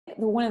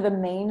one of the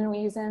main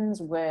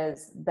reasons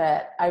was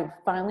that I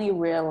finally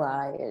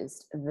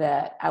realized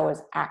that I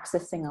was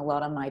accessing a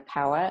lot of my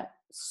power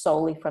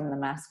solely from the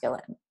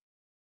masculine.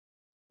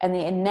 And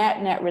the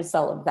net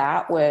result of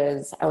that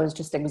was I was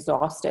just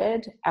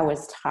exhausted, I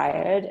was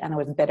tired, and I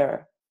was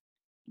bitter.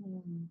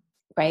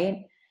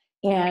 Right?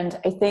 And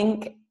I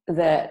think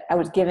that I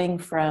was giving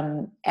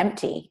from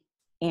empty.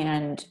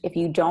 And if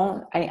you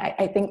don't,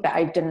 I think that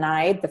I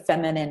denied the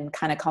feminine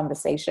kind of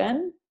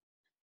conversation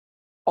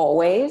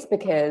always,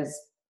 because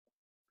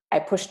I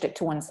pushed it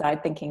to one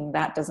side thinking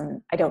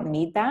I don't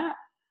need that,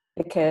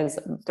 because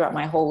throughout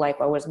my whole life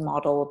I was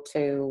modeled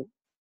to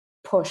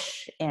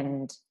push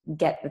and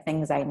get the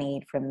things I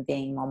need from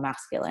being more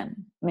masculine.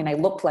 I mean, I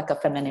looked like a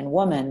feminine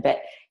woman, but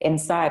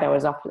inside I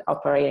was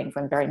operating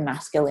from very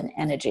masculine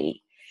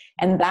energy.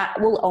 And that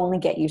will only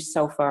get you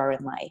so far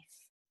in life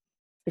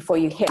before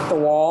you hit the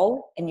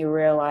wall and you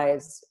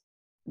realize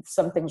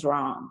something's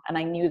wrong. And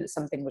I knew that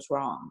something was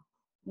wrong.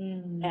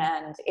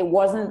 And it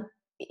wasn't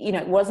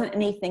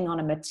anything on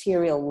a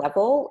material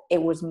level.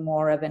 It was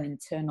more of an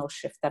internal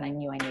shift that I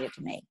knew I needed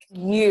to make.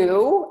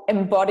 You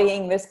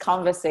embodying this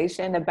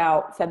conversation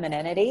about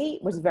femininity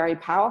was very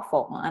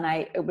powerful. And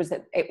I was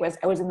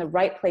in the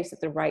right place at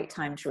the right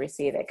time to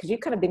receive it, because you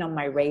could have been on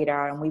my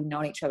radar and we've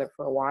known each other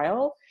for a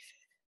while.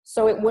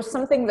 So it was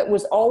something that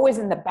was always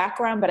in the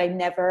background, but I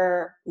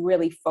never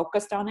really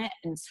focused on it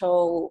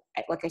until,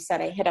 like I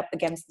said, I hit up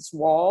against this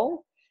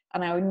wall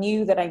and I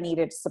knew that I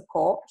needed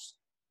support.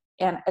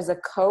 And as a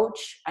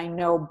coach, I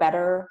know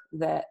better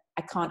that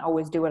I can't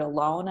always do it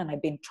alone, and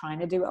I've been trying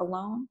to do it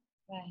alone.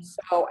 Right.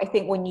 So I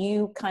think when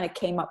you kind of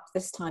came up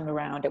this time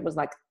around, it was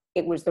like,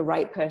 it was the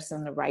right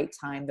person, the right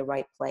time, the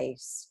right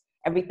place.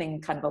 Everything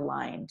kind of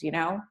aligned,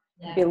 Yeah.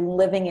 Been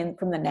living in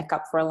from the neck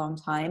up for a long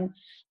time.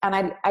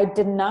 And I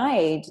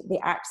denied the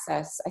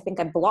access. I think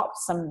I blocked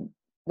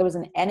there was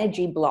an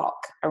energy block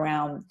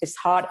around this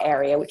heart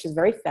area, which is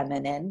very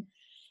feminine.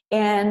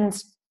 And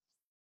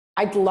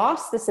I'd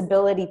lost this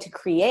ability to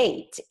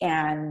create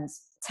and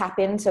tap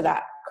into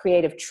that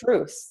creative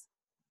truth,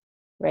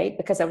 right?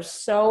 Because I was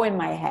so in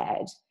my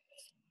head.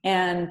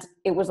 And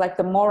it was like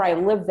the more I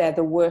lived there,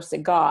 the worse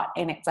it got.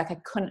 And it's like I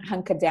couldn't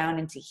hunker down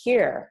into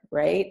here,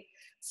 right?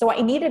 So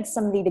I needed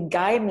somebody to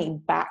guide me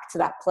back to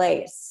that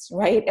place,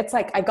 right? It's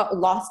like I got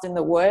lost in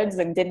the woods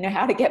and didn't know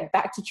how to get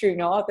back to true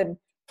north. And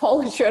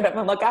Paul showed up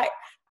and look,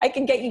 I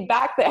can get you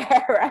back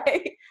there,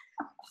 right?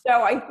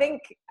 So I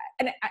think,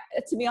 and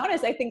to be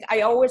honest, I think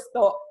I always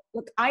thought,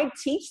 look, I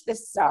teach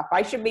this stuff.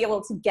 I should be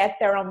able to get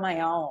there on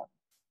my own.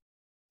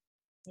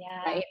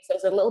 Yeah. Right? So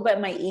there's a little bit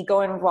of my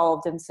ego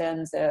involved in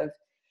terms of,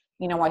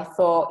 I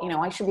thought,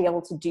 I should be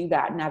able to do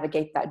that,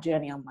 navigate that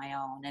journey on my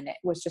own. And it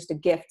was just a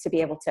gift to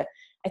be able to,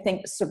 I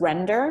think,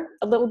 surrender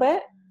a little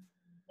bit.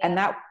 Yeah. And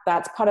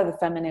that's part of the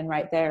feminine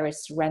right there,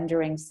 is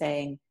surrendering,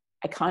 saying,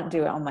 I can't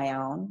do it on my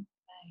own.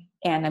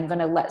 And I'm going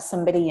to let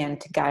somebody in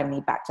to guide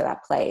me back to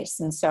that place.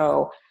 And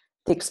so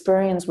the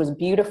experience was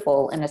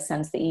beautiful in a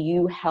sense that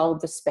you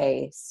held the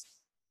space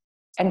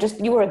and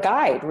you were a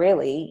guide,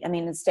 really. I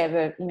mean, instead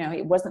of,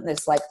 it wasn't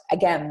this like,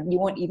 again,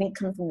 you didn't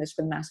come from this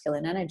with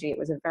masculine energy. It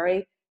was a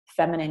very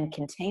feminine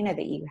container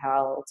that you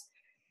held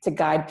to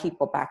guide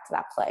people back to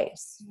that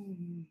place.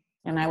 Mm-hmm.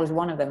 And I was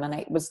one of them. And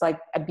it was like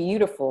a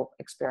beautiful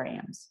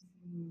experience.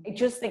 Mm-hmm. I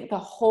just think the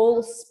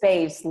whole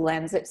space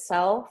lends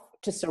itself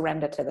to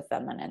surrender to the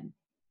feminine.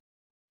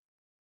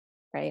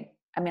 Right?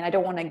 I mean, I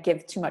don't want to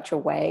give too much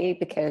away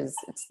because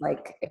it's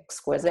like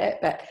exquisite,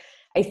 but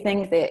I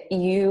think that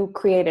you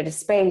created a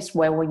space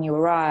where when you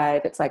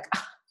arrive, it's like,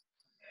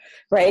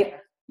 right?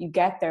 You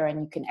get there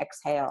and you can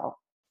exhale.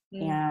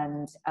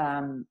 And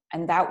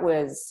that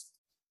was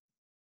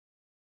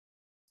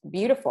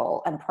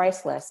beautiful and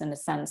priceless in the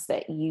sense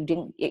that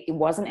it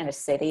wasn't in a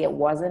city. It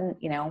wasn't,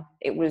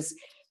 it was,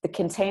 the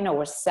container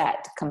was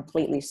set to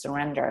completely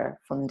surrender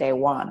from day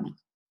one.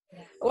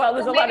 Well,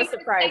 there's a lot of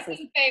surprises.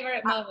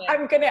 Favorite moment.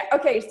 I'm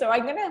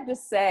gonna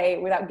just say,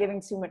 without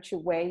giving too much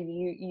away,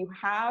 you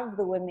have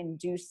the women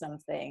do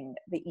something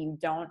that you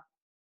don't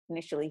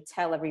initially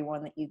tell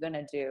everyone that you're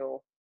gonna do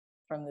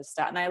from the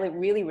start, and I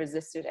really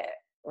resisted it,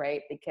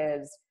 right?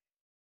 Because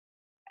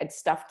I'd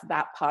stuffed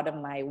that part of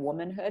my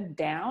womanhood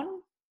down,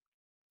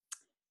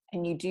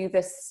 and you do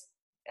this.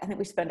 I think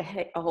we spent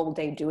a whole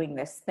day doing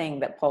this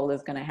thing that Paul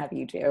is gonna have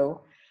you do,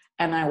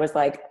 and I was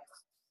like,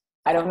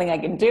 I don't think I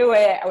can do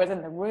it. I was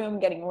in the room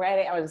getting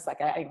ready. I was just like,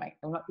 anyway,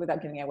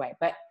 without giving it away.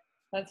 But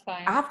that's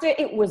fine. After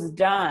it was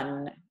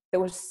done,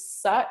 there was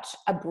such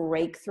a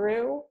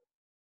breakthrough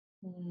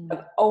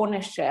of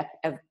ownership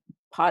of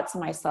parts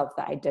of myself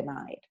that I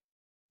denied.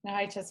 No,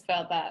 I just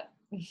felt that.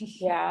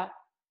 Yeah.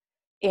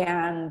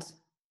 And,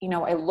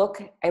 I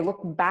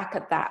look back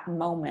at that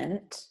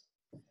moment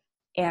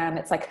and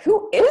it's like,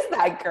 who is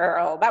that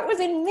girl? That was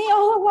in me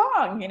all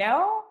along,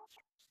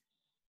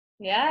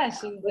 Yeah,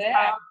 she's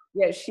there.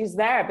 Yeah, she's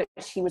there,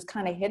 but she was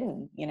kind of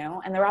hidden,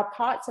 and there are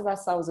parts of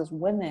ourselves as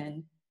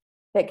women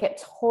that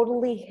get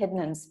totally hidden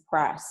and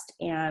suppressed.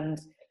 And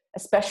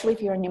especially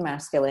if you're in your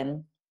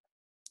masculine,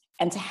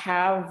 and to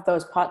have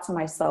those parts of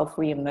myself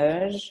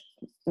reemerge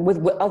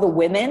with other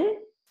women.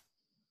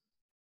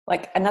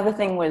 Like another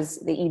thing was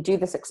that you do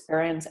this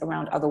experience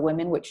around other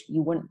women, which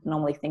you wouldn't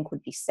normally think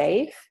would be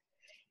safe.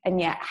 And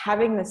yet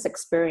having this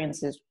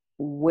experiences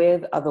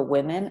with other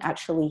women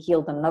actually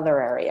healed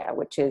another area,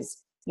 which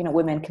is, you know,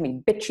 women can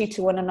be bitchy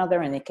to one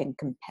another and they can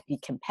be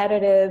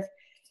competitive.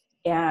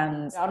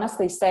 And I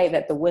honestly say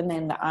that the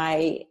women that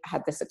I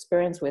had this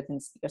experience with,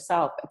 and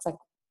yourself, it's like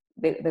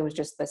there was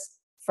just this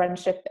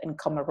friendship and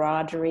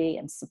camaraderie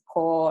and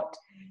support,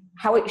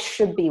 how it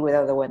should be with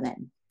other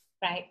women.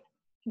 Right.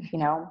 You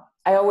know,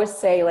 I always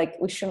say, like,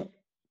 we shouldn't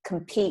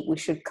compete, we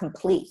should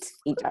complete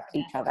each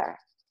other.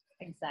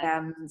 Exactly.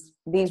 And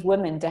these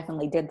women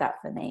definitely did that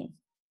for me.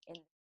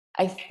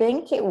 I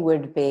think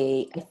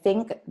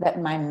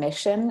that my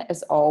mission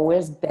has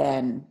always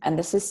been, and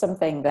this is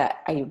something that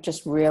I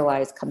just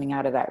realized coming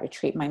out of that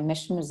retreat, my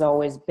mission has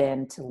always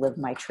been to live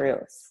my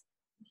truth.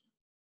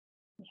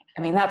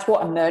 I mean, that's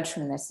what emerged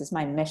from this, is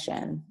my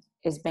mission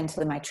has been to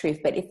live my truth.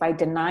 But if I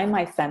deny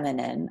my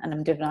feminine and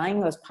I'm denying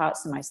those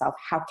parts of myself,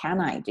 how can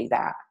I do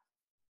that?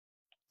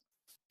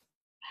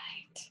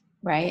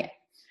 Right?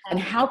 And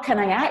how can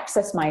I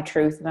access my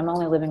truth if I'm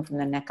only living from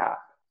the neck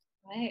up?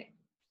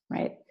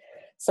 Right.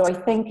 So I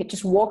think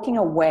just walking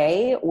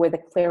away with a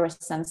clearer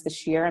sense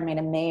this year,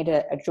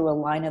 I drew a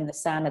line in the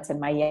sand that said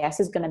my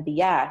yes is going to be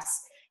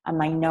yes and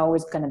my no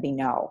is going to be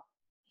no.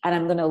 And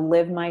I'm going to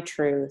live my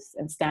truth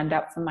and stand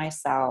up for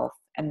myself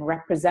and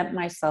represent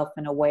myself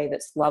in a way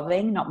that's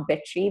loving, not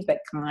bitchy, but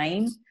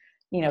kind,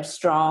 you know,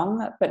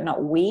 strong, but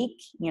not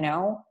weak, you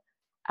know,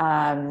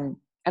 and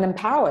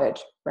empowered,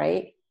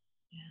 right?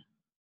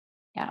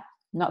 Yeah.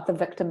 Not the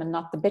victim and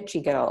not the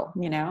bitchy girl,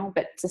 you know,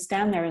 but to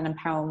stand there and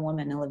empower a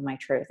woman and live my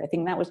truth. I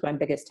think that was my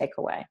biggest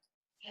takeaway.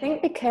 I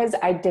think because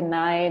I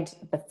denied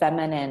the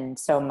feminine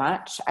so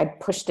much, I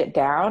pushed it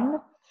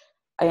down.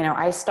 You know,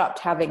 I stopped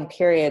having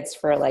periods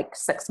for like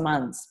 6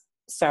 months.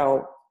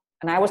 So,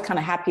 and I was kind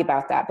of happy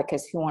about that,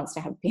 because who wants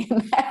to have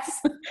PMS,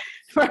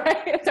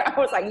 right? So I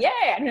was like,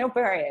 yeah, no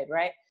period,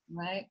 right?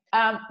 Right.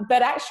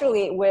 But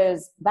actually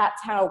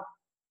that's how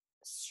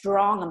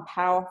strong and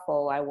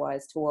powerful I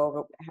was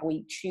how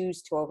we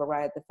choose to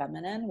override the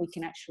feminine.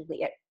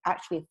 It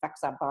actually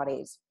affects our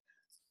bodies.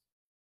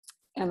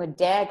 And the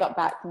day I got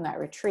back from that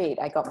retreat,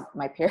 I got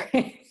my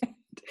period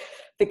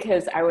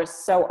because I was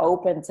so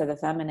open to the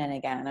feminine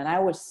again. And I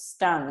was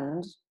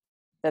stunned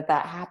that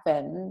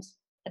happened.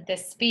 At the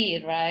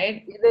speed,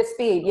 right? The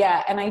speed,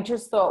 yeah. And I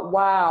just thought,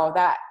 wow,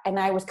 and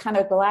I was kind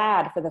of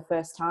glad for the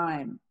first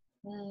time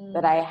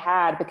that I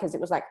had, because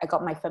it was like I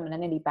got my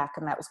femininity back,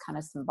 and that was kind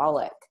of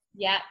symbolic.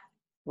 Yeah.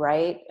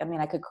 Right? I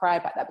mean, I could cry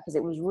about that because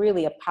it was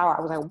really a power.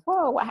 I was like,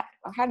 whoa,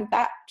 how did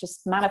that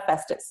just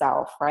manifest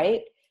itself,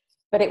 right?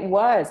 But it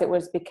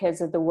was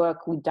because of the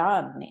work we'd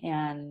done.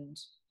 And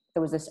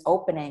there was this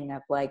opening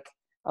of like,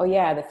 oh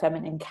yeah, the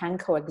feminine can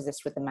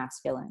coexist with the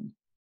masculine.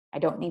 I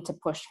don't need to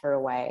push her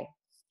away.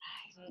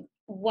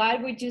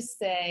 What would you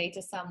say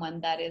to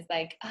someone that is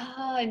like,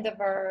 in the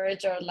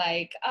verge, or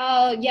like,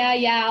 oh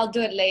yeah, I'll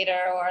do it later,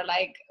 or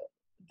like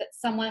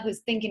someone who's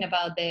thinking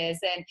about this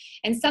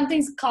and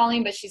something's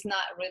calling, but she's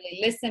not really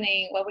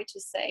listening? What would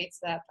you say to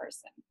that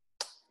person?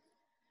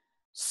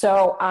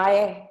 So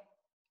I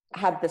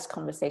had this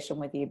conversation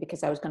with you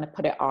because I was going to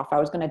put it off. I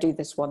was going to do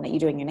this one that you're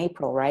doing in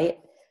April, right?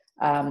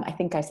 I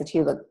think I said to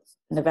you, look,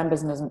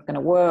 November's isn't going to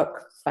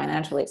work.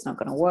 Financially, it's not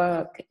going to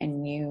work.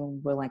 And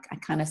you were like, I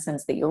kind of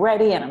sense that you're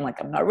ready. And I'm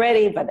like, I'm not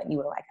ready. But then you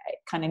were like, I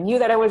kind of knew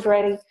that I was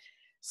ready.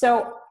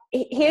 So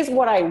here's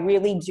what I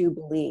really do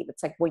believe.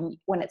 It's like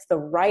when it's the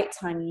right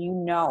time, you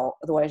know,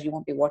 otherwise you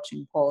won't be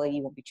watching Paula,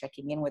 you won't be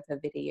checking in with her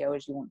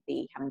videos, you won't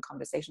be having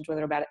conversations with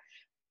her about it.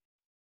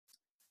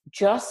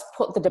 Just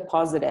put the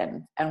deposit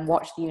in and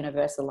watch the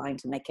universe align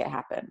to make it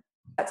happen.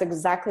 That's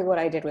exactly what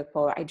I did with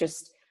Paula. I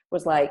just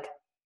was like,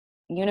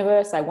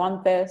 universe, I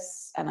want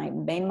this. And I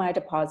made my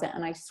deposit,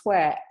 and I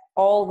swear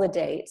all the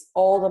dates,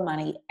 all the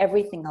money,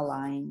 everything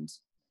aligned.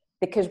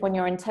 Because when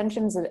your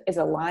intentions is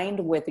aligned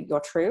with your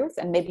truth,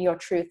 and maybe your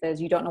truth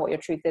is, you don't know what your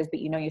truth is, but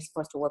you know you're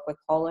supposed to work with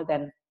Paula,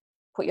 then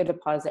put your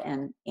deposit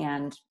in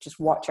and just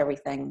watch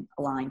everything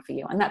align for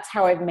you. And that's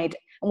how I've made,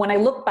 and when I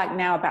look back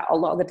now about a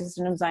lot of the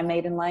decisions I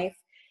made in life,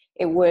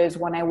 it was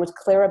when I was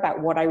clear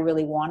about what I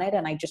really wanted,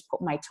 and I just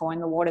put my toe in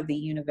the water, the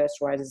universe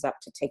rises up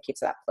to take you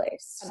to that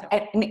place.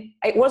 And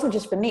it wasn't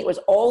just for me, it was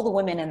all the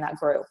women in that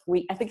group.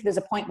 I think there's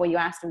a point where you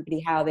asked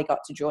everybody how they got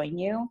to join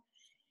you.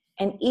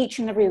 And each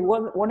and every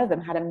one of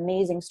them had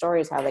amazing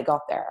stories how they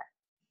got there.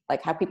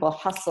 Like how people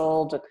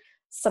hustled,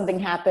 something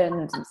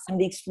happened, and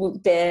somebody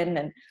swooped in.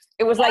 And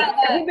it was like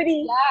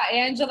everybody. Yeah,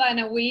 Angela in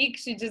a week,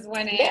 she just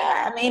went in.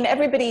 Yeah, I mean,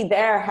 everybody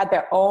there had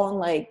their own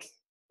like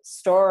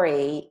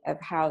story of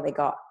how they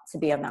got to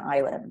be on the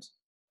island.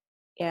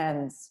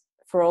 And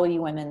for all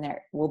you women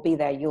that will be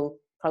there, you'll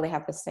probably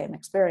have the same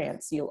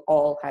experience. You'll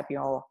all have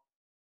your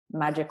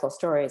magical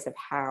stories of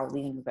how the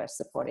universe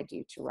supported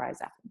you to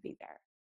rise up and be there.